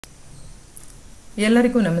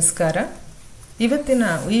ಎಲ್ಲರಿಗೂ ನಮಸ್ಕಾರ. ಇವತ್ತಿನ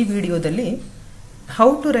ಈ ವಿಡಿಯೋದಲ್ಲಿ how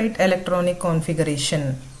to right electronic configuration,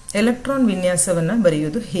 electron ವಿನ್ಯಾಸವನ್ನು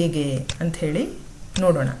ಬರೆಯೋದು ಹೇಗೆ ಅಂತ ಹೇಳಿ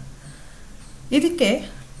ನೋಡೋಣ. ಇದಕ್ಕೆ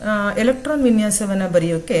ಎಲೆಕ್ಟ್ರಾನ್ ವಿನ್ಯಾಸವನ್ನು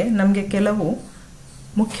ಬರೆಯೋಕೆ ನಮಗೆ ಕೆಲವು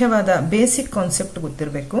ಮುಖ್ಯವಾದ ಬೇಸಿಕ್ ಕಾನ್ಸೆಪ್ಟ್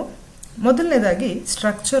ಗೊತ್ತಿರಬೇಕು. ಮೊದಲನೇದಾಗಿ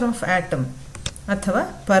ಸ್ಟ್ರಕ್ಚರ್ ಆಫ್ ಆಟಮ್ ಅಥವಾ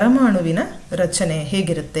ಪರಮಾಣುವಿನ ರಚನೆ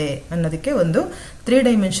ಹೇಗಿರುತ್ತೆ ಅನ್ನೋದಕ್ಕೆ ಒಂದು 3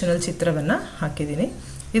 ಡೈಮೆನ್ಷನಲ್ ಚಿತ್ರವನ್ನು ಹಾಕಿದ್ದೀನಿ.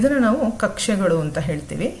 ಇದನ್ನು ನಾವು ಕಕ್ಷೆಗಳು ಅಂತ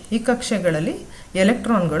ಹೇಳ್ತೀವಿ. ಈ ಕಕ್ಷೆಗಳಲ್ಲಿ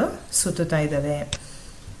ಎಲೆಕ್ಟ್ರಾನ್ಗಳು ಸುತ್ತುತ್ತಾ ಇದ್ದಾವೆ.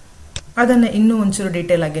 ಅದನ್ನು ಇನ್ನೂ ಒಂಚೂರು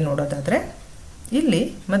ಡೀಟೇಲ್ ಆಗಿ ನೋಡೋದಾದರೆ, ಇಲ್ಲಿ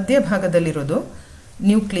ಮಧ್ಯಭಾಗದಲ್ಲಿರೋದು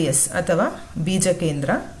ನ್ಯೂಕ್ಲಿಯಸ್ ಅಥವಾ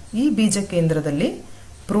ಬೀಜಕೇಂದ್ರ. ಈ ಬೀಜಕೇಂದ್ರದಲ್ಲಿ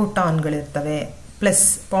ಪ್ರೋಟಾನ್ಗಳಿರ್ತವೆ, ಪ್ಲಸ್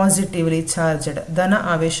ಪಾಸಿಟಿವ್ಲಿ ಚಾರ್ಜ್ಡ್ ಧನ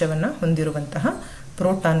ಆವೇಶವನ್ನು ಹೊಂದಿರುವಂತಹ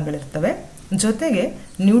ಪ್ರೋಟಾನ್ಗಳಿರ್ತವೆ. ಜೊತೆಗೆ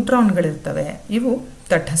ನ್ಯೂಟ್ರಾನ್ಗಳಿರ್ತವೆ. ಇವು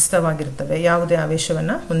ತಟಸ್ಥವಾಗಿರ್ತವೆ, ಯಾವುದೇ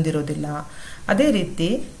ಆವೇಶವನ್ನು ಹೊಂದಿರೋದಿಲ್ಲ. ಅದೇ ರೀತಿ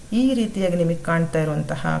ಈ ರೀತಿಯಾಗಿ ನಿಮಗೆ ಕಾಣ್ತಾ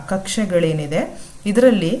ಇರುವಂತಹ ಕಕ್ಷೆಗಳೇನಿದೆ,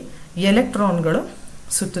 ಇದರಲ್ಲಿ ಎಲೆಕ್ಟ್ರಾನ್ಗಳು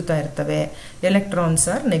ಸುತ್ತುತ್ತಾ ಇರ್ತವೆ. ಎಲೆಕ್ಟ್ರಾನ್ಸ್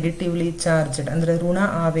ಆರ್ ನೆಗೆಟಿವ್ಲಿ ಚಾರ್ಜ್ಡ್, ಅಂದರೆ ಋಣ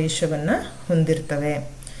ಆವೇಶವನ್ನು ಹೊಂದಿರ್ತವೆ.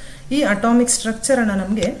 ಈ ಅಟಾಮಿಕ್ ಸ್ಟ್ರಕ್ಚರನ್ನು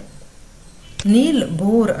ನಮಗೆ ನೀಲ್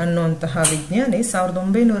ಬೋರ್ ಅನ್ನುವಂತಹ ವಿಜ್ಞಾನಿ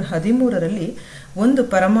 1913ರಲ್ಲಿ ಒಂದು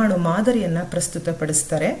ಪರಮಾಣು ಮಾದರಿಯನ್ನು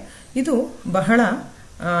ಪ್ರಸ್ತುತಪಡಿಸ್ತಾರೆ. ಇದು ಬಹಳ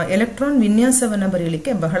ಎಲೆಕ್ಟ್ರಾನ್ ವಿನ್ಯಾಸವನ್ನು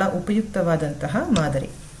ಬರೆಯಲಿಕ್ಕೆ ಬಹಳ ಉಪಯುಕ್ತವಾದಂತಹ ಮಾದರಿ.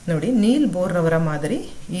 ನೋಡಿ, ನೀಲ್ ಬೋರ್ ರವರ ಮಾದರಿ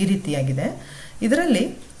ಈ ರೀತಿಯಾಗಿದೆ. ಇದರಲ್ಲಿ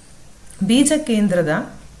ಬೀಜ ಕೇಂದ್ರದ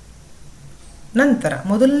ನಂತರ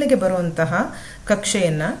ಮೊದಲನೆಗೆ ಬರುವಂತಹ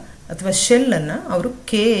ಕಕ್ಷೆಯನ್ನ ಅಥವಾ ಶೆಲ್ ಅನ್ನ ಅವರು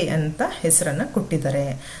ಕೆ ಅಂತ ಹೆಸರನ್ನ ಕೊಟ್ಟಿದ್ದಾರೆ.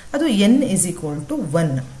 ಅದು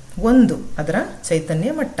n=1, 1 ಅದರ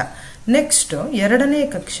ಚೈತನ್ಯ ಮಟ್ಟ. ನೆಕ್ಸ್ಟ್ ಎರಡನೇ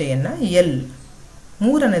ಕಕ್ಷೆಯನ್ನ ಎಲ್,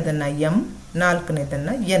 ಮೂರನೇದನ್ನ ಎಂ, ನಾಲ್ಕನೇದನ್ನ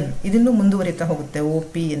ಎನ್. ಇದನ್ನು ಮುಂದುವರಿತಾ ಹೋಗುತ್ತೆ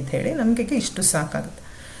OP ಅಂತ ಹೇಳಿ. ನಮಗೆ ಇಷ್ಟು ಸಾಕಾಗುತ್ತೆ.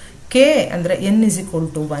 ಕೆ ಅಂದರೆ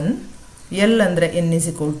n=1, ಎಲ್ ಅಂದರೆ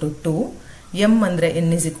n=2, ಎಂ ಅಂದರೆ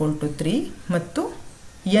n=3 ಮತ್ತು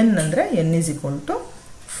ಎನ್ ಅಂದರೆ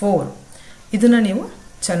n=4. ಇದನ್ನು ನೀವು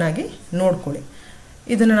ಚೆನ್ನಾಗಿ ನೋಡ್ಕೊಳ್ಳಿ.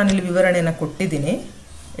 ಇದನ್ನು ನಾನಿಲ್ಲಿ ವಿವರಣೆಯನ್ನು ಕೊಟ್ಟಿದ್ದೀನಿ.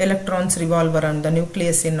 Electrons revolve around the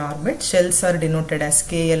nucleus in orbit. Shells R denoted as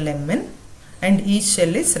KLMN and each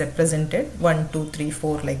shell is represented 1, 2, 3,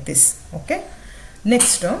 4 like this. Okay.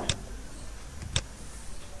 Next,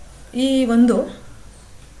 ಈ ಒಂದು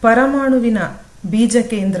ಪರಮಾಣುವಿನ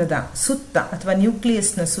ಬೀಜಕೇಂದ್ರದ ಸುತ್ತ ಅಥವಾ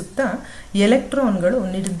ನ್ಯೂಕ್ಲಿಯಸ್ನ ಸುತ್ತ ಎಲೆಕ್ಟ್ರಾನ್ಗಳು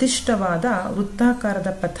ನಿರ್ದಿಷ್ಟವಾದ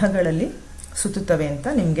ವೃತ್ತಾಕಾರದ ಪಥಗಳಲ್ಲಿ ಸುತ್ತುತ್ತವೆ ಅಂತ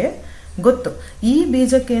ನಿಮಗೆ ಗೊತ್ತು. ಈ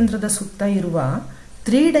ಬೀಜಕೇಂದ್ರದ ಸುತ್ತ ಇರುವ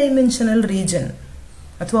 3 ಡೈಮೆನ್ಷನಲ್ ರೀಜನ್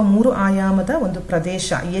ಅಥವಾ 3 ಆಯಾಮದ ಒಂದು ಪ್ರದೇಶ,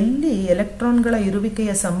 ಎಲ್ಲಿ ಎಲೆಕ್ಟ್ರಾನ್ಗಳ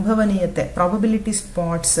ಇರುವಿಕೆಯ ಸಂಭವನೀಯತೆ ಪ್ರಾಬಬಿಲಿಟಿ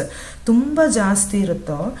ಸ್ಪಾಟ್ಸ್ ತುಂಬ ಜಾಸ್ತಿ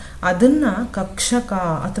ಇರುತ್ತೋ ಅದನ್ನ ಕಕ್ಷಕ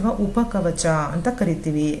ಅಥವಾ ಉಪಕವಚ ಅಂತ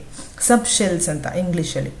ಕರಿತೀವಿ. ಸಬ್ ಶೆಲ್ಸ್ ಅಂತ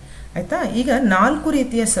ಇಂಗ್ಲಿಷಲ್ಲಿ. ಆಯ್ತಾ? ಈಗ 4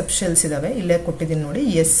 ರೀತಿಯ ಸಬ್ ಶೆಲ್ಸ್ ಇದಾವೆ. ಇಲ್ಲೇ ಕೊಟ್ಟಿದ್ದೀನಿ ನೋಡಿ,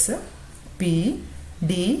 S, P,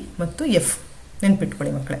 D ಮತ್ತು F.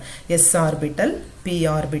 ನೆನ್ಪಿಟ್ಕೊಳ್ಳಿ ಮಕ್ಕಳೇ. S orbital, P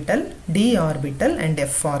orbital, D orbital and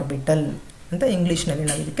F orbital ಅಂತ ಇಂಗ್ಲಿಷ್ನಲ್ಲಿ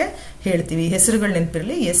ನಾವು ಇದಕ್ಕೆ ಹೇಳ್ತೀವಿ. ಹೆಸರುಗಳು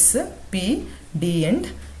ನೆನಪಿರಲಿ, S, P, D and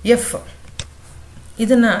F.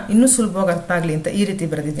 ಇದನ್ನ ಇನ್ನೂ ಸುಲಭವಾಗಿ ಅರ್ಥ ಆಗಲಿ ಅಂತ ಈ ರೀತಿ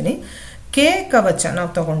ಬರೆದಿದ್ದೀನಿ. ಕೆ ಕವಚ ನಾವು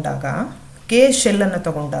ತಗೊಂಡಾಗ, ಕೆ ಶೆಲ್ ಅನ್ನು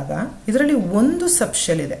ತಗೊಂಡಾಗ ಇದರಲ್ಲಿ ಒಂದು ಸಬ್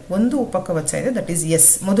ಶೆಲ್ ಇದೆ, ಒಂದು ಉಪಕವಚ ಇದೆ, ದಟ್ ಈಸ್ S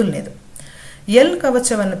ಮೊದಲನೇದು. ಎಲ್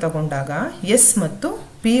ಕವಚವನ್ನು ತಗೊಂಡಾಗ S ಮತ್ತು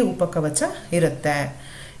P ಉಪಕವಚ ಇರುತ್ತೆ.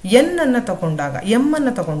 ಎನ್ ಅನ್ನು ತಗೊಂಡಾಗ, ಎಂ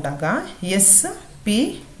ಅನ್ನು ತಗೊಂಡಾಗ S, P,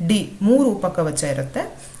 D 3 ಉಪಕವಚ ಇರುತ್ತೆ.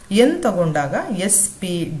 ಎನ್ ತಗೊಂಡಾಗ S, P,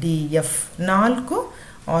 D, F 4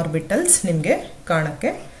 orbitals ನಿಮಗೆ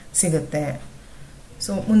ಕಾಣಕ್ಕೆ ಸಿಗುತ್ತೆ.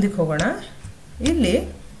 ಸೊ ಮುಂದಕ್ಕೆ ಹೋಗೋಣ. ಇಲ್ಲಿ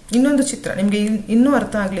ಇನ್ನೊಂದು ಚಿತ್ರ ನಿಮಗೆ ಇನ್ನೂ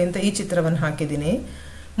ಅರ್ಥ ಆಗಲಿ ಅಂತ ಈ ಚಿತ್ರವನ್ನು ಹಾಕಿದ್ದೀನಿ.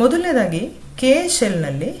 ಮೊದಲನೇದಾಗಿ ಕೆ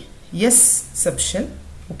ಶೆಲ್ನಲ್ಲಿ S ಸಬ್ ಶೆಲ್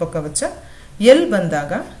ಉಪಕವಚ, ಎಲ್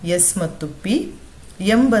ಬಂದಾಗ S ಮತ್ತು P,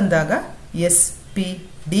 ಎಂ ಬಂದಾಗ S, P,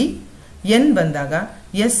 D, ಎನ್ ಬಂದಾಗ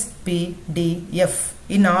S, P, D, F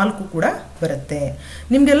ಈ 4 ಕೂಡ ಬರುತ್ತೆ.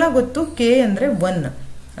 ನಿಮ್ಗೆಲ್ಲ ಗೊತ್ತು ಕೆ ಅಂದರೆ 1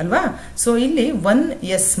 ಅಲ್ವಾ? ಸೊ ಇಲ್ಲಿ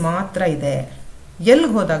 1S ಮಾತ್ರ ಇದೆ.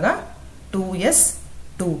 ಎಲ್ಗೆ ಹೋದಾಗ 2S,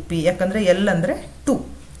 2P, ಯಾಕಂದ್ರೆ ಎಲ್ ಅಂದ್ರೆ 2,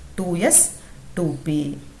 2S, 2P,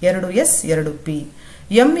 2S, 2P.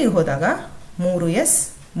 ಎಮ್ಮಿಗೆ ಹೋದಾಗ 3S,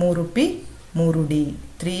 3P, 3D,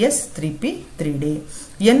 3S, 3P, 3D.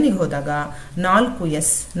 ಎನ್ನಿಗೆ ಹೋದಾಗ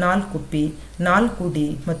 4S, 4P, 4D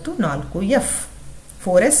ಮತ್ತು 4F,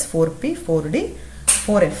 4S, 4P, 4D,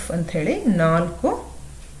 4F ಅಂತ ಹೇಳಿ 4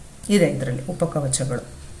 ಇದೆ ಇದರಲ್ಲಿ ಉಪಕವಚಗಳು.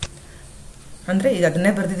 ಅಂದ್ರೆ ಈಗ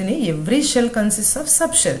ಅದನ್ನೇ ಬರ್ದಿದ್ದೀನಿ, every shell consist of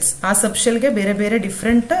sub shells. ಆ ಸಬ್ ಶೆಲ್ಗೆ ಬೇರೆ ಬೇರೆ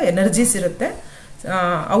ಡಿಫ್ರೆಂಟ್ ಎನರ್ಜೀಸ್ ಇರುತ್ತೆ,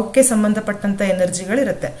 ಅವಕ್ಕೆ ಸಂಬಂಧಪಟ್ಟಂತ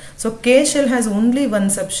ಎನರ್ಜಿಗಳಿರುತ್ತೆ. So K shell has only 1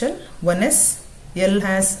 sub shell, 1S. L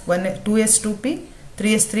has 2S, 2P,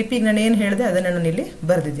 3s 3p. ನಾನು ಏನು ಹೇಳಿದೆ ಅದನ್ನು ನಾನು ಇಲ್ಲಿ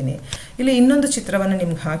ಬರೆದಿದ್ದೀನಿ. ಇಲ್ಲಿ ಇನ್ನೊಂದು ಚಿತ್ರವನ್ನು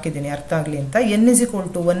ನಿಮ್ಗೆ ಹಾಕಿದ್ದೀನಿ ಅರ್ಥ ಆಗಲಿ ಅಂತ. n =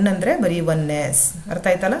 1 ಅಂದರೆ ಬರೀ 1s, ಅರ್ಥ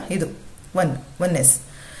ಆಯ್ತಲ್ಲ, ಇದು 1s.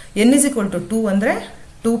 n = 2 ಅಂದರೆ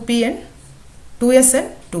 2s and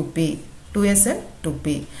 2p.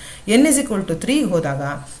 n = 3 ಹೋದಾಗ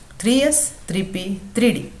 3s 3p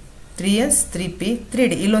 3d, 3s 3p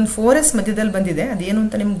 3d. ಇಲ್ಲೊಂದು 4s ಮಧ್ಯದಲ್ಲಿ ಬಂದಿದೆ, ಅದೇನು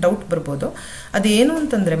ಅಂತ ನಿಮ್ಗೆ ಡೌಟ್ ಬರ್ಬೋದು. ಅದೇನು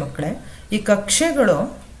ಅಂತಂದರೆ ಮಕ್ಕಳೇ, ಈ ಕಕ್ಷೆಗಳು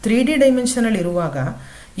 3D ಡೈಮೆನ್ಷನಲ್ಲಿ ಇರುವಾಗ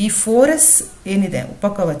ಈ 4s ಏನಿದೆ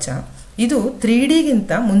ಉಪಕವಚ, ಇದು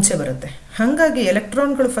 3Dಗಿಂತ ಮುಂಚೆ ಬರುತ್ತೆ. ಹಾಗಾಗಿ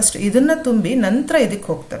ಎಲೆಕ್ಟ್ರಾನ್ಗಳು ಫಸ್ಟ್ ಇದನ್ನು ತುಂಬಿ ನಂತರ ಇದಕ್ಕೆ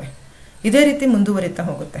ಹೋಗ್ತವೆ. ಇದೇ ರೀತಿ ಮುಂದುವರಿತಾ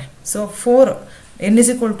ಹೋಗುತ್ತೆ. ಸೊ n =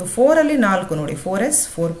 4 ಅಲ್ಲಿ 4 ನೋಡಿ, 4s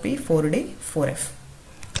 4p 4d 4f.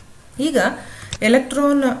 ಈಗ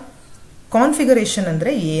ಎಲೆಕ್ಟ್ರಾನ್ ಕಾನ್ಫಿಗರೇಷನ್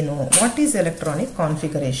ಅಂದರೆ ಏನು? What is electronic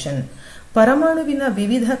configuration? ಪರಮಾಣುವಿನ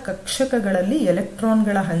ವಿವಿಧ ಕಕ್ಷಕಗಳಲ್ಲಿ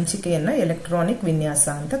ಎಲೆಕ್ಟ್ರಾನ್ಗಳ ಹಂಚಿಕೆಯನ್ನು ಎಲೆಕ್ಟ್ರಾನಿಕ್ ವಿನ್ಯಾಸ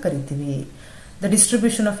ಅಂತ ಕರಿತೀವಿ. The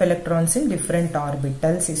distribution of electrons in different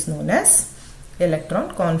orbitals is known as electron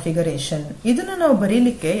configuration. ಇದನ್ನು ನಾವು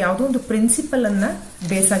ಬರೀಲಿಕ್ಕೆ ಯಾವುದೋ ಒಂದು ಪ್ರಿನ್ಸಿಪಲ್ ಅನ್ನ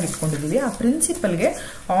ಬೇಸ್ ಆಗಿ ಇಟ್ಕೊಂಡಿದ್ದೀವಿ. ಆ ಪ್ರಿನ್ಸಿಪಲ್ಗೆ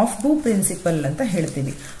ಆಫ್ ಬೂ ಪ್ರಿನ್ಸಿಪಲ್ ಅಂತ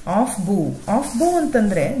ಹೇಳ್ತೀವಿ. ಆಫ್ ಬೂ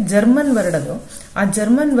ಅಂತಂದ್ರೆ ಜರ್ಮನ್ ವರ್ಡ್. ಅದು ಆ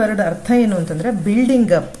ಜರ್ಮನ್ ವರ್ಡ್ ಅರ್ಥ ಏನು ಅಂತಂದ್ರೆ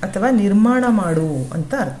ಬಿಲ್ಡಿಂಗ್ ಅಪ್ ಅಥವಾ ನಿರ್ಮಾಣ ಮಾಡು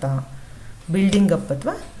ಅಂತ ಅರ್ಥ. ಬಿಲ್ಡಿಂಗ್ ಅಪ್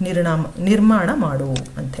ಅಥವಾ ನಿರ್ಮಾಣ ಮಾಡು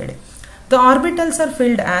ಅಂತ ಹೇಳಿ. The orbitals R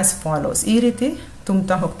filled as follows. ಈ ರೀತಿ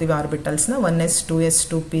ತುಂಬ್ತಾ ಹೋಗ್ತೀವಿ ಆರ್ಬಿಟಲ್ಸ್ನ. 1s 2s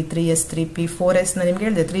 2p 3s 3p 4s. ನಾನು ನಿಮ್ಗೆ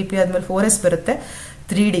ಹೇಳಿದೆ 3p ಆದ್ಮೇಲೆ 4s ಬರುತ್ತೆ.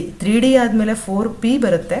 3d ಆದ್ಮೇಲೆ 4p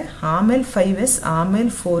ಬರುತ್ತೆ, ಆಮೇಲೆ 5s,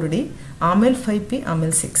 ಆಮೇಲೆ 4d, ಆಮೇಲೆ 5p,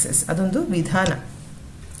 ಆಮೇಲೆ 6s. ಅದೊಂದು ವಿಧಾನ.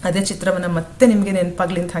 ಅದೇ ಚಿತ್ರವನ್ನು ಮತ್ತೆ ನಿಮಗೆ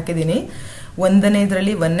ನೆನಪಾಗ್ಲಿ ಅಂತ ಹಾಕಿದ್ದೀನಿ.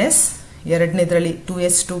 1ನೇದ್ರಲ್ಲಿ 1s, 2ನೇದ್ರಲ್ಲಿ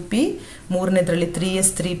 2s 2p, 3ನೇದ್ರಲ್ಲಿ 3s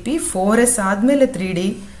 3p, 4s ಆದ್ಮೇಲೆ 3d,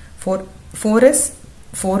 4s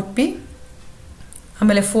 4p,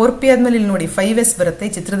 ಆಮೇಲೆ 4p ಆದ್ಮೇಲೆ ಇಲ್ಲಿ ನೋಡಿ 5s ಬರುತ್ತೆ.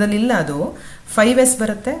 ಈ ಚಿತ್ರದಲ್ಲಿ ಇಲ್ಲ, ಅದು 5s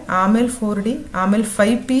ಬರುತ್ತೆ, ಆಮೇಲೆ 4d, ಆಮೇಲೆ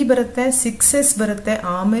 5p ಬರುತ್ತೆ, 6s ಬರುತ್ತೆ,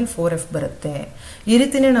 ಆಮೇಲೆ 4f ಬರುತ್ತೆ. ಈ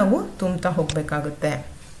ರೀತಿನೇ ನಾವು ತುಂಬ್ತಾ ಹೋಗ್ಬೇಕಾಗುತ್ತೆ.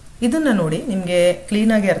 ಇದನ್ನ ನೋಡಿ ನಿಮಗೆ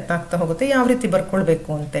ಕ್ಲೀನಾಗಿ ಅರ್ಥ ಆಗ್ತಾ ಹೋಗುತ್ತೆ ಯಾವ ರೀತಿ ಬರ್ಕೊಳ್ಬೇಕು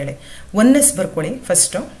ಅಂತೇಳಿ. 1s ಬರ್ಕೊಳ್ಳಿ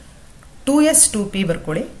ಫಸ್ಟ್, 2s 2p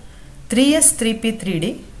ಬರ್ಕೊಳ್ಳಿ, 3s 3p 3d,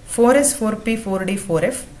 4s 4p 4d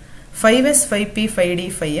 4f, 5s 5p 5d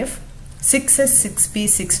 5f, 6s 6p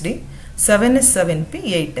 6d, 7s 7p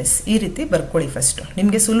 8s. ಈ ರೀತಿ ಬರ್ಕೊಳ್ಳಿ ಫಸ್ಟ್,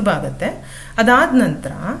 ನಿಮಗೆ ಸುಲಭ ಆಗುತ್ತೆ. ಅದಾದ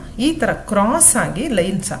ನಂತರ ಈ ತರ ಕ್ರಾಸ್ ಆಗಿ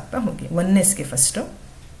ಲೈನ್ಸ್ ಆಗ್ತಾ ಹೋಗಿ. 1sಗೆ ಫಸ್ಟ್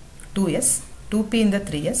 2s, 2p ಇಂದ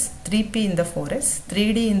 3s, 3p ಇಂದ 4s,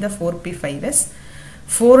 3d ಇಂದ 4p 5s,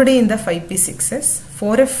 4d ಇಂದ 5p 6s,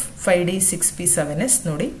 4f 5d 6p 7s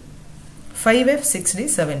ನೋಡಿ, 5f 6d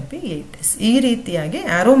 7p 8s. ಈ ರೀತಿಯಾಗಿ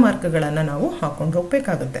ಆರೋ ಮಾರ್ಕ್ಗಳನ್ನು ನಾವು ಹಾಕೊಂಡು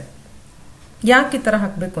ಹೋಗ್ಬೇಕಾಗುತ್ತೆ. ಯಾಕೆ ಈ ಥರ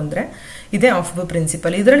ಹಾಕಬೇಕು ಅಂದರೆ ಇದೇ ಆಫ್ ಬೂ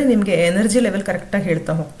ಪ್ರಿನ್ಸಿಪಲ್. ಇದರಲ್ಲಿ ನಿಮಗೆ ಎನರ್ಜಿ ಲೆವೆಲ್ ಕರೆಕ್ಟಾಗಿ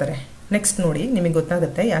ಹೇಳ್ತಾ ಹೋಗ್ತಾರೆ. ನೆಕ್ಸ್ಟ್ ನೋಡಿ ನಿಮಗೆ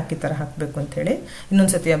ಗೊತ್ತಾಗುತ್ತೆ ಯಾಕೆ ಈ ಥರ ಹಾಕಬೇಕು ಅಂತ ಹೇಳಿ.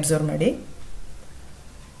 ಇನ್ನೊಂದ್ಸತಿ ಅಬ್ಸರ್ವ್ ಮಾಡಿ,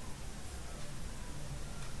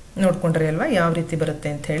 ನೋಡ್ಕೊಂಡ್ರಿ ಅಲ್ವಾ ಯಾವ ರೀತಿ ಬರುತ್ತೆ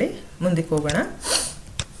ಅಂತ ಹೇಳಿ. ಮುಂದಕ್ಕೆ ಹೋಗೋಣ.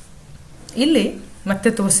 ಇಲ್ಲಿ ಮತ್ತೆ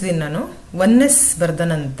ತೋರಿಸಿದ್ದೀನಿ ನಾನು. 1s ಬರೆದ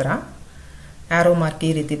ನಂತರ ಆರೋ ಮಾರ್ಕ್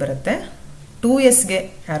ಈ ರೀತಿ ಬರುತ್ತೆ. 2sಗೆ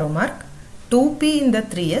ಆರೋ ಮಾರ್ಕ್, 2p ಇಂದ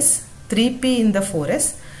 3s, 3p ಇಂದ 4s,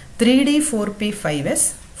 3d 4p 5s,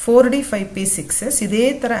 4d 5p 6s. ಇದೇ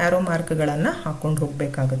ಥರ ಆರೋ ಮಾರ್ಕ್ಗಳನ್ನು ಹಾಕೊಂಡು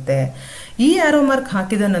ಹೋಗಬೇಕಾಗುತ್ತೆ. ಈ ಆರೋ ಮಾರ್ಕ್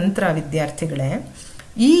ಹಾಕಿದ ನಂತರ ವಿದ್ಯಾರ್ಥಿಗಳೇ,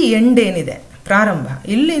 ಈ ಎಂಡ್ ಏನಿದೆ ಪ್ರಾರಂಭ,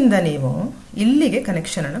 ಇಲ್ಲಿಂದ ನೀವು ಇಲ್ಲಿಗೆ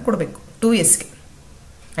ಕನೆಕ್ಷನ್ ಅನ್ನು ಕೊಡಬೇಕು 2sಗೆ,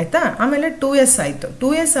 ಆಯ್ತಾ. ಆಮೇಲೆ 2s ಆಯಿತು.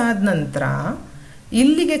 2s ಆದ ನಂತರ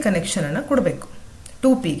ಇಲ್ಲಿಗೆ ಕನೆಕ್ಷನ್ ಅನ್ನು ಕೊಡಬೇಕು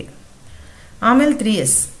 2pಗೆ. ಆಮೇಲೆ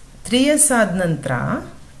 3s ಆದ ನಂತರ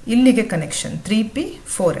ಇಲ್ಲಿಗೆ ಕನೆಕ್ಷನ್ 3p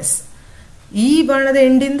 4s. ಈ ಬಾಣದ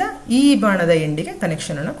ಎಂಡಿಂದ ಈ ಬಾಣದ ಎಂಡಿಗೆ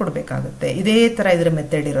ಕನೆಕ್ಷನ್ ಅನ್ನು ಕೊಡಬೇಕಾಗುತ್ತೆ. ಇದೇ ತರ ಇದರ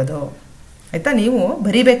ಮೆಥಡ್ ಇರೋದು, ಆಯ್ತಾ. ನೀವು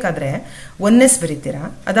ಬರಿಬೇಕಾದ್ರೆ 1s ಬರೀತೀರಾ,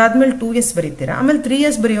 ಅದಾದ್ಮೇಲೆ 2s ಬರೀತೀರಾ, ಆಮೇಲೆ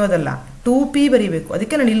 3s ಬರೆಯೋದಲ್ಲ 2p ಬರೀಬೇಕು.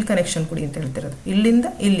 ಅದಕ್ಕೆ ನಾನು ಇಲ್ಲಿ ಕನೆಕ್ಷನ್ ಕೊಡಿ ಅಂತ ಹೇಳ್ತಿರೋದು, ಇಲ್ಲಿಂದ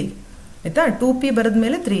ಇಲ್ಲಿ, ಆಯ್ತಾ. 2p ಬರೆದ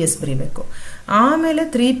ಮೇಲೆ 3s ಬರೀಬೇಕು, ಆಮೇಲೆ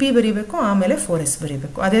 3p ಬರೀಬೇಕು, ಆಮೇಲೆ 4s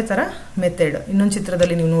ಬರೀಬೇಕು. ಅದೇ ತರ ಮೆಥಡ್ ಇನ್ನೊಂದು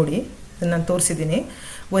ಚಿತ್ರದಲ್ಲಿ ನೀವು ನೋಡಿ, ನಾನು ತೋರಿಸಿದ್ದೀನಿ.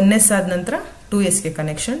 1s ಆದ ನಂತರ 2sಗೆ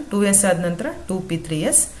ಕನೆಕ್ಷನ್, 2s ಆದ ನಂತರ 2p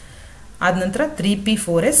 3s, ಆದ ನಂತರ 3p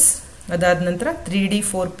 4s, ಅದಾದ ನಂತರ 3d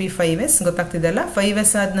 4p 5s. ಗೊತ್ತಾಗ್ತಿದೆಯಲ್ಲ.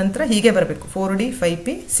 5s ಆದ ನಂತರ ಹೀಗೆ ಬರಬೇಕು 4d 5p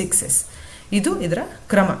 6s. ಇದು ಇದರ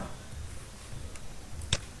ಕ್ರಮ.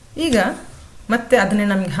 ಈಗ ಮತ್ತೆ ಅದನ್ನೇ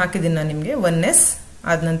ನಮ್ಗೆ ಹಾಕಿದ್ದೀನಿ ನಾನು ನಿಮಗೆ. 1s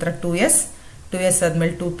ಆದ ನಂತರ 2s, 2s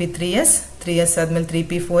ಆದ್ಮೇಲೆ 2p 3s, 3s ಆದ್ಮೇಲೆ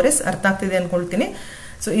 3p 4s. ಅರ್ಥ ಆಗ್ತಿದೆ ಅನ್ಕೊಳ್ತೀನಿ.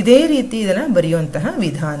 ಸೊ ಇದೇ ರೀತಿ ಇದನ್ನ ಬರೆಯುವಂತಹ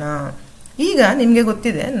ವಿಧಾನ. ಈಗ ನಿಮಗೆ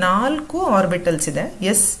ಗೊತ್ತಿದೆ 4 ಆರ್ಬಿಟಲ್ಸ್ ಇದೆ,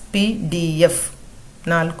 SPDF,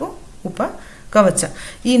 4 ಉಪ ಕವಚ.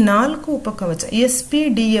 ಈ 4 ಉಪಕವಚ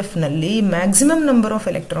SPDF ನಲ್ಲಿ ಮ್ಯಾಕ್ಸಿಮಮ್ ನಂಬರ್ ಆಫ್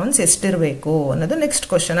ಎಲೆಕ್ಟ್ರಾನ್ಸ್ ಎಷ್ಟಿರಬೇಕು ಅನ್ನೋದು ನೆಕ್ಸ್ಟ್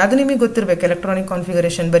ಕ್ವಶನ್. ಅದು ನಿಮಗೆ ಗೊತ್ತಿರಬೇಕು. ಎಲೆಕ್ಟ್ರಾನಿಕ್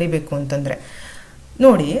ಕಾನ್ಫಿಗರೇಷನ್ ಬರಿಬೇಕು ಅಂತಂದ್ರೆ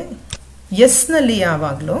ನೋಡಿ, ಎಸ್ನಲ್ಲಿ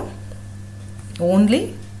ಯಾವಾಗಲೂ only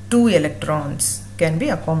 2 electrons can be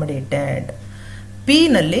ಅಕಾಮಡೇಟೆಡ್. P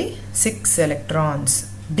ನಲ್ಲಿ 6 electrons,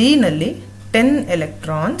 ಡಿ ನಲ್ಲಿ 10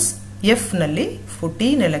 electrons, ಎಫ್ ನಲ್ಲಿ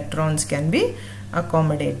 14 electrons ಕ್ಯಾನ್ ಬಿ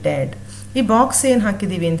ಅಕಾಮಡೇಟೆಡ್. ಈ ಬಾಕ್ಸ್ ಏನು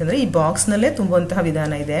ಹಾಕಿದೀವಿ ಅಂತಂದ್ರೆ, ಈ ಬಾಕ್ಸ್ನಲ್ಲೇ ತುಂಬುವಂತಹ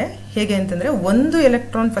ವಿಧಾನ ಇದೆ. ಹೇಗೆ ಅಂತಂದ್ರೆ, ಒಂದು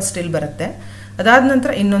ಎಲೆಕ್ಟ್ರಾನ್ ಫಸ್ಟ್ ಇಲ್ಲಿ ಬರುತ್ತೆ, ಅದಾದ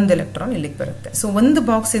ನಂತರ ಇನ್ನೊಂದು ಎಲೆಕ್ಟ್ರಾನ್ ಇಲ್ಲಿಗೆ ಬರುತ್ತೆ. ಸೊ ಒಂದು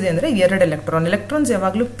ಬಾಕ್ಸ್ ಇದೆ ಅಂದ್ರೆ 2 electron. ಎಲೆಕ್ಟ್ರಾನ್ಸ್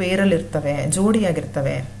ಯಾವಾಗಲೂ ಪೇರಲ್ಲಿ ಇರ್ತವೆ,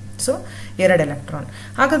 ಜೋಡಿಯಾಗಿರ್ತವೆ. So 2 electron.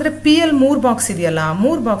 ಹಾಗಾದ್ರೆ ಪಿ ಎಲ್ 3 ಬಾಕ್ಸ್ ಇದೆಯಲ್ಲ,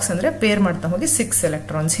 3 ಬಾಕ್ಸ್ ಅಂದ್ರೆ ಪೇರ್ ಮಾಡ್ತಾ ಹೋಗಿ 6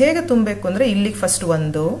 electrons. ಹೇಗೆ ತುಂಬಬೇಕು ಅಂದ್ರೆ, ಇಲ್ಲಿಗೆ ಫಸ್ಟ್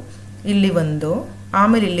ಒಂದು, ಇಲ್ಲಿ ಒಂದು,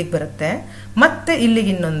 ಆಮೇಲೆ ಇಲ್ಲಿಗೆ ಬರುತ್ತೆ, ಮತ್ತೆ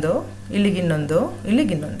ಇಲ್ಲಿಗಿನ್ನೊಂದು, ಇಲ್ಲಿಗಿನ್ನೊಂದು,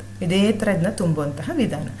 ಇಲ್ಲಿಗಿನ್ನೊಂದು. ಇದೇ ತರ ಇದನ್ನ ತುಂಬುವಂತಹ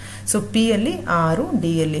ವಿಧಾನ. ಸೊ ಪಿ ಅಲ್ಲಿ 6,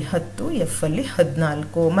 ಡಿ ಅಲ್ಲಿ 10, ಎಫ್ ಅಲ್ಲಿ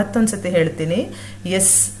 14. ಮತ್ತೊಂದ್ಸತಿ ಹೇಳ್ತೀನಿ,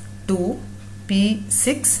 ಎಸ್ 2, ಪಿ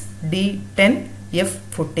 6, ಡಿ 10, ಎಫ್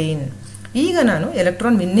 14. ಈಗ ನಾನು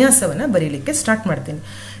ಎಲೆಕ್ಟ್ರಾನ್ ವಿನ್ಯಾಸವನ್ನ ಬರೀಲಿಕ್ಕೆ ಸ್ಟಾರ್ಟ್ ಮಾಡ್ತೀನಿ.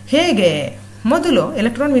 ಹೇಗೆ? ಮೊದಲು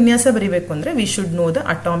ಎಲೆಕ್ಟ್ರಾನ್ ವಿನ್ಯಾಸ ಬರೀಬೇಕು ಅಂದ್ರೆ we should know the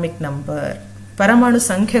atomic number. ಪರಮಾಣು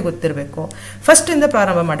ಸಂಖ್ಯೆ ಗೊತ್ತಿರಬೇಕು. ಫಸ್ಟ್ ಇಂದ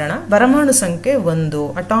ಪ್ರಾರಂಭ ಮಾಡೋಣ. ಪರಮಾಣು ಸಂಖ್ಯೆ 1,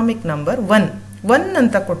 ಅಟಾಮಿಕ್ ನಂಬರ್ 1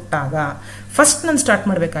 ಅಂತ ಕೊಟ್ಟಾಗ ಫಸ್ಟ್ ನಾನು ಸ್ಟಾರ್ಟ್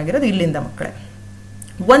ಮಾಡಬೇಕಾಗಿರೋದು ಇಲ್ಲಿಂದ ಮಕ್ಕಳೇ.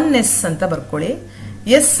 1s ಅಂತ ಬರ್ಕೊಳ್ಳಿ.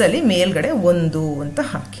 ಎಸ್ ಅಲ್ಲಿ ಮೇಲ್ಗಡೆ 1 ಅಂತ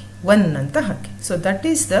ಹಾಕಿ, 1 ಅಂತ ಹಾಕಿ. So that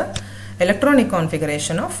is the electronic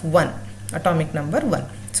configuration of 1, atomic number 1.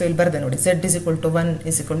 So ಇಲ್ಲಿ ಬರ್ದೆ ನೋಡಿ, Z is equal to 1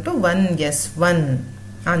 is equal to 1s1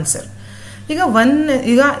 answer. ಈಗ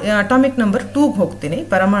ಅಟಾಮಿಕ್ ನಂಬರ್ 2ಗೆ ಹೋಗ್ತೀನಿ.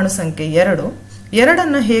 ಪರಮಾಣು ಸಂಖ್ಯೆ 2.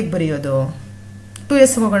 2ಅನ್ನ ಹೇಗೆ ಬರೆಯೋದು?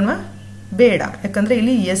 2s ಹೋಗೋಣ? ಬೇಡ, ಯಾಕಂದ್ರೆ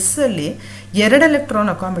ಇಲ್ಲಿ ಎಸ್ ಅಲ್ಲಿ 2 electron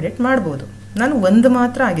ಅಕಾಮಿಡೇಟ್ ಮಾಡಬಹುದು. ನಾನು 1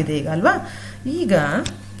 ಮಾತ್ರ ಆಗಿದೆ ಈಗ ಅಲ್ವಾ. ಈಗ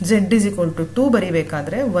Z is equal to 2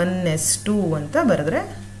 ಬರೀಬೇಕಾದ್ರೆ 1s2 ಅಂತ ಬರೆದ್ರೆ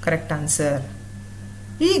ಕರೆಕ್ಟ್ ಆನ್ಸರ್.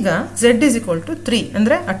 ಈಗ Z is equal to 3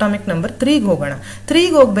 ಅಂದ್ರೆ ಅಟಾಮಿಕ್ ನಂಬರ್ 3ಗೆ ಹೋಗೋಣ.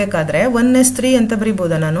 3ಗೆ ಹೋಗ್ಬೇಕಾದ್ರೆ 1s3 ಅಂತ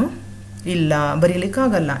ಬರೀಬಹುದಾ ನಾನು? ಇಲ್ಲ,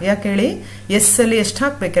 ಬರೀಲಿಕ್ಕಾಗಲ್ಲ. ಯಾಕೆ ಹೇಳಿ? ಎಸ್ ಅಲ್ಲಿ ಎಷ್ಟು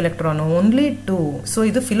ಹಾಕ್ಬೇಕು ಎಲೆಕ್ಟ್ರಾನ್? ಓನ್ಲಿ 2. ಸೊ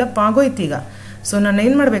ಇದು ಫಿಲಪ್ ಆಗೋಯ್ತು ಈಗ. ಸೊ ನಾನು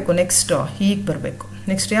ಏನ್ ಮಾಡಬೇಕು? ನೆಕ್ಸ್ಟ್ ಹೀಗೆ ಬರಬೇಕು.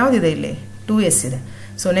 ನೆಕ್ಸ್ಟ್ ಯಾವ್ದಿದೆ ಇಲ್ಲಿ? 2s ಇದೆ.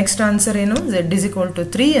 ಸೊ ನೆಕ್ಸ್ಟ್ ಆನ್ಸರ್ ಏನು? Z is equal to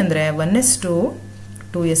 3 ಅಂದ್ರೆ 1s2,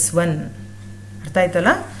 2s1. ಅರ್ಥ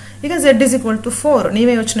ಆಯ್ತಲ್ಲ? ಈಗ Z is equal to 4.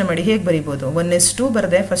 ನೀವೇ ಯೋಚನೆ ಮಾಡಿ ಹೇಗೆ ಬರೀಬಹುದು? 1s2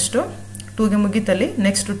 ಬರ್ದೆ ಫಸ್ಟ್, 2ಗೆ ಮುಗಿತಲ್ಲಿ.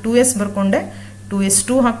 Next 2s ಬರ್ಕೊಂಡೆ,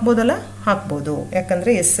 2s2 ಹಾಕ್ಬೋದಲ್ಲ? ಹಾಕ್ಬೋದು.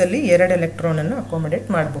 ಯಾಕಂದ್ರೆ ಎಸ್ ಅಲ್ಲಿ 2 electron ಅನ್ನು ಅಕಾಮಡೇಟ್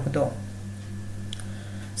ಮಾಡಬಹುದು.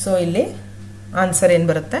 ಸೊ ಇಲ್ಲಿ ಆನ್ಸರ್ ಏನ್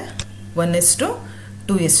ಬರುತ್ತೆ? 1s2,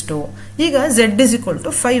 2s2. ಈಗ Z is equal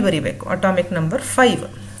to 5 ಬರಿಬೇಕು. ಅಟಾಮಿಕ್ ನಂಬರ್ 5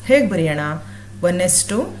 ಹೇಗೆ ಬರೆಯೋಣ?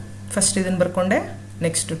 1s2 ಫಸ್ಟ್ ಇದನ್ನ ಬರ್ಕೊಂಡೆ,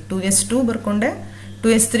 ನೆಕ್ಸ್ಟ್ 2s2 ಬರ್ಕೊಂಡೆ,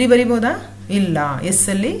 2s3 ಬರಿಬೋದಾ? ಇಲ್ಲ, ಎಸ್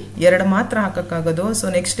ಅಲ್ಲಿ 2 ಮಾತ್ರ ಹಾಕಕ್ಕಾಗೋದು. ಸೊ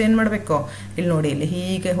ನೆಕ್ಸ್ಟ್ ಏನ್ ಮಾಡಬೇಕು? ಇಲ್ಲಿ ನೋಡಿ, ಇಲ್ಲಿ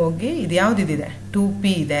ಹೀಗೆ ಹೋಗಿ ಇದು ಯಾವ್ದಿದೆ? 2p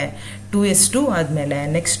ಇದೆ. 2s2 ಆದ್ಮೇಲೆ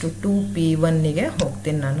ನೆಕ್ಸ್ಟ್ 2p1ಗೆ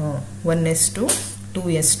ಹೋಗ್ತೀನಿ ನಾನು. 1s2,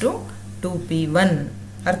 2s2, 2p1.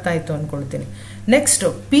 ಅರ್ಥ ಆಯ್ತು ಅನ್ಕೊಳ್ತೀನಿ. ನೆಕ್ಸ್ಟ್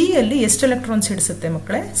ಪಿ ಅಲ್ಲಿ ಎಷ್ಟು ಎಲೆಕ್ಟ್ರಾನ್ಸ್ ಹಿಡಿಸುತ್ತೆ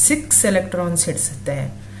ಮಕ್ಕಳೇ? 6 electrons ಹಿಡಿಸುತ್ತೆ.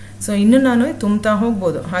 ಸೊ ಇನ್ನು ನಾನು ತುಂಬ್ತಾ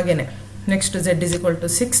ಹೋಗ್ಬೋದು ಹಾಗೇನೆ. Next Z is equal to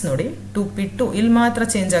 6 ನೋಡಿ, 2p2 ಇಲ್ಲಿ ಮಾತ್ರ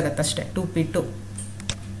ಚೇಂಜ್ ಆಗತ್ತೆ ಅಷ್ಟೇ. 2p2.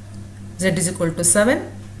 Z is equal to 7,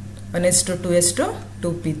 1s2, 2s2,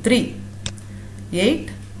 2p3.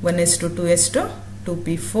 8, 1s2, 2s2,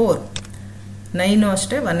 2p4. 9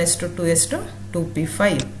 ಅಷ್ಟೇ, 1s2, 2s2,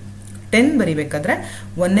 2p5. 10 ಬರಿಬೇಕಾದ್ರೆ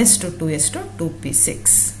 1s2, 2s2,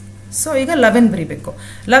 2p6. So ಈಗ 11 ಬರಿಬೇಕು.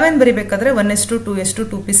 11 ಬರಿಬೇಕಾದ್ರೆ 1s2, 2s2,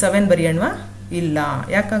 2p7 ಬರೆಯೋಣವಾ? ಇಲ್ಲ,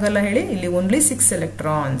 ಯಾಕಾಗಲ್ಲ ಹೇಳಿ? ಇಲ್ಲಿ ಓನ್ಲಿ 6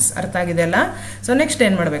 electrons. ಅರ್ಥ ಆಗಿದೆ ಅಲ್ಲ? ಸೊ ನೆಕ್ಸ್ಟ್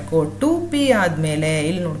ಏನ್ ಮಾಡಬೇಕು? 2p ಆದ್ಮೇಲೆ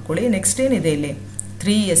ಇಲ್ಲಿ ನೋಡ್ಕೊಳ್ಳಿ, ನೆಕ್ಸ್ಟ್ ಏನಿದೆ ಇಲ್ಲಿ?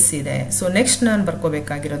 3s ಇದೆ. ಸೊ ನೆಕ್ಸ್ಟ್ ನಾನು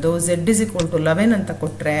ಬರ್ಕೋಬೇಕಾಗಿರೋದು Z is equal to 11 ಅಂತ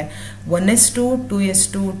ಕೊಟ್ರೆ 1s2,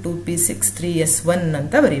 2s2, 2p6, 3s1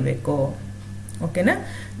 ಅಂತ ಬರೀಬೇಕು. ಓಕೆನಾ?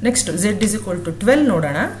 Next Z is equal to 12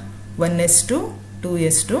 ನೋಡೋಣ. 1s2,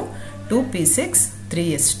 2s2, 2p6,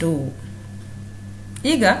 3s2.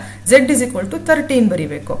 ಈಗ Z is equal to 13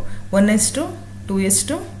 ಬರೀಬೇಕು. 1s2,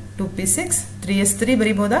 2s2, 2p6, 3s3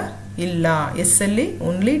 ಬರೀಬೋದಾ? ಇಲ್ಲ, ಎಸ್ ಅಲ್ಲಿ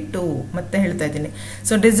ಓನ್ಲಿ 2. ಮತ್ತೆ ಹೇಳ್ತಾ ಇದ್ದೀನಿ.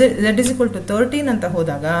 So Z is equal to 13 ಅಂತ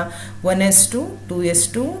ಹೋದಾಗ 1s2,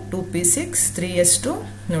 2s2, 2p6, 3s2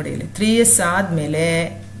 ನೋಡಿ ಇಲ್ಲಿ 3s ಆದ್ಮೇಲೆ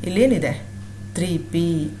ಇಲ್ಲೇನಿದೆ? 3p.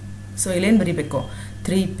 ಸೊ ಇಲ್ಲೇನು ಬರೀಬೇಕು?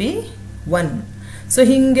 3p1. ಸೊ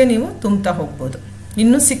ಹಿಂಗೆ ನೀವು ತುಂಬ್ತಾ ಹೋಗ್ಬೋದು.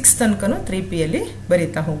 ಇನ್ನು 6 ತನಕನೂ 3p ಅಲ್ಲಿ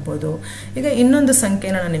ಬರೀತಾ ಹೋಗ್ಬೋದು. ಈಗ ಇನ್ನೊಂದು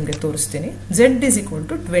ಸಂಖ್ಯೆನ ನಾನು ನಿಮಗೆ ತೋರಿಸ್ತೀನಿ. Z is equal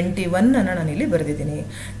to 21 ಅನ್ನ ನಾನು ಇಲ್ಲಿ ಬರೆದಿದ್ದೀನಿ.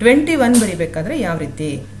 21 ಬರಿಬೇಕಾದ್ರೆ ಯಾವ ರೀತಿ?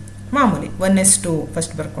 ಮಾಮೂಲಿ 1s2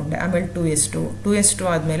 ಫಸ್ಟ್ ಬರ್ಕೊಂಡೆ, ಆಮೇಲೆ 2s2, 2s2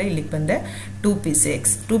 ಆದ್ಮೇಲೆ ಇಲ್ಲಿಗೆ ಬಂದೆ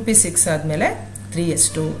 2p6, 2p6 ಆದ್ಮೇಲೆ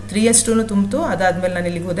 3s2, 3s2 ತುಂಬಿತು. ಅದಾದ್ಮೇಲೆ ನಾನು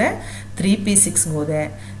ಇಲ್ಲಿಗೆ ಹೋದೆ 3p6 ಹೋದೆ.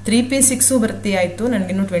 3p6 ಭರ್ತಿ ಆಯ್ತು,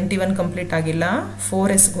 ನನಗಿನ್ನು 21 ಕಂಪ್ಲೀಟ್ ಆಗಿಲ್ಲ.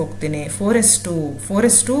 4s ಹೋಗ್ತೀನಿ.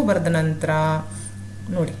 4s2 ಬರೆದ ನಂತರ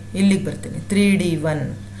ನೋಡಿ ಇಲ್ಲಿಗೆ ಬರ್ತೀನಿ 3D1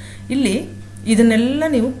 ಇಲ್ಲಿ ಇದನ್ನೆಲ್ಲ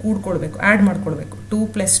ನೀವು ಕೂಡ್ಕೊಳ್ಬೇಕು, ಆ್ಯಡ್ ಮಾಡ್ಕೊಳ್ಬೇಕು. 2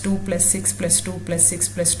 + 2 + 6 + 2 + 6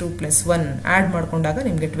 + 2 + 1 ಆ್ಯಡ್ ಮಾಡ್ಕೊಂಡಾಗ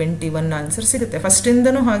ನಿಮಗೆ 21 ಆನ್ಸರ್ ಸಿಗುತ್ತೆ.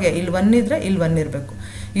 ಫಸ್ಟಿಂದನೂ ಹಾಗೆ ಇಲ್ಲಿ 1 ಇದ್ರೆ ಇಲ್ಲಿ 1 ಇರಬೇಕು,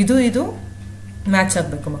 ಇದು ಮ್ಯಾಚ್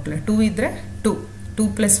ಆಗಬೇಕು ಮಕ್ಕಳೇ. 2 ಇದ್ರೆ 2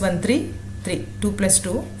 + 1 3 3 2 +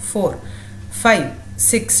 2 4 5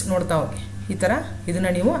 6 ನೋಡ್ತಾ ಹೋಗಿ. ಈ ಥರ ಇದನ್ನು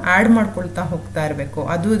ನೀವು ಆ್ಯಡ್ ಮಾಡ್ಕೊಳ್ತಾ ಹೋಗ್ತಾ ಇರಬೇಕು.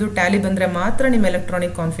 ಇದು ಟ್ಯಾಲಿ ಬಂದರೆ ಮಾತ್ರ ನಿಮ್ಮ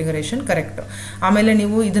ಎಲೆಕ್ಟ್ರಾನಿಕ್ ಕಾನ್ಫಿಗರೇಷನ್ ಕರೆಕ್ಟ್. ಆಮೇಲೆ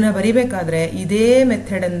ನೀವು ಇದನ್ನು ಬರಿಬೇಕಾದ್ರೆ ಇದೇ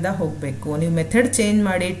ಮೆಥಡಿಂದ ಹೋಗಬೇಕು. ನೀವು ಮೆಥಡ್ ಚೇಂಜ್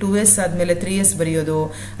ಮಾಡಿ 2S ಆದಮೇಲೆ 3S ಬರೆಯೋದು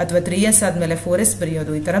ಅಥವಾ 3S ಆದಮೇಲೆ 4S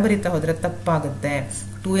ಬರೆಯೋದು ಈ ಥರ ಬರೀತಾ ಹೋದರೆ ತಪ್ಪಾಗುತ್ತೆ.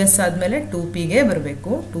 2S ಆದಮೇಲೆ 2Pಗೆ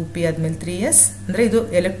ಬರಬೇಕು, 2P ಆದಮೇಲೆ 3S. ಅಂದರೆ ಇದು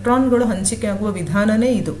ಎಲೆಕ್ಟ್ರಾನ್ಗಳು ಹಂಚಿಕೆ ಆಗುವ ವಿಧಾನನೇ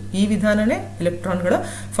ಇದು. ಈ ವಿಧಾನನೇ ಎಲೆಕ್ಟ್ರಾನ್ಗಳು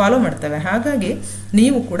ಫಾಲೋ ಮಾಡ್ತವೆ. ಹಾಗಾಗಿ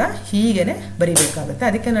ನೀವು ಕೂಡ ಹೀಗೇನೆ ಬರಿಬೇಕಾಗುತ್ತೆ.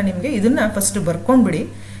 ಅದಕ್ಕೆ ನಾನು ನಿಮಗೆ ಇದನ್ನು ಫಸ್ಟ್ ಬರ್ಕೊಂಡ್ಬಿಡಿ.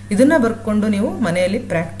 ಇದನ್ನು ಬರ್ಕೊಂಡು ನೀವು ಮನೆಯಲ್ಲಿ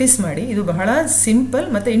ಪ್ರಾಕ್ಟೀಸ್ ಮಾಡಿ. ಇದು ಬಹಳ ಸಿಂಪಲ್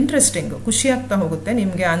ಮತ್ತು ಇಂಟ್ರೆಸ್ಟಿಂಗ್, ಖುಷಿ ಆಗ್ತಾ ಹೋಗುತ್ತೆ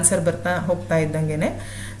ನಿಮಗೆ ಆನ್ಸರ್ ಬರ್ತಾ ಹೋಗ್ತಾ ಇದ್ದಂಗೆ.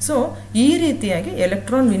 ಸೊ ಈ ರೀತಿಯಾಗಿ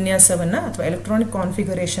ಎಲೆಕ್ಟ್ರಾನ್ ವಿನ್ಯಾಸವನ್ನು ಅಥವಾ ಎಲೆಕ್ಟ್ರಾನಿಕ್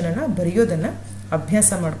ಕಾನ್ಫಿಗರೇಷನನ್ನು ಬರೆಯೋದನ್ನು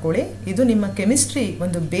ಅಭ್ಯಾಸ ಮಾಡ್ಕೊಳ್ಳಿ. ಇದು ನಿಮ್ಮ ಕೆಮಿಸ್ಟ್ರಿ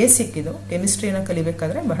ಒಂದು ಬೇಸಿಕ್. ಇದು ಕೆಮಿಸ್ಟ್ರಿಯನ್ನು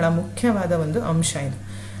ಕಲಿಬೇಕಾದ್ರೆ ಬಹಳ ಮುಖ್ಯವಾದ ಒಂದು ಅಂಶ ಇದು.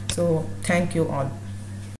 So thank you all.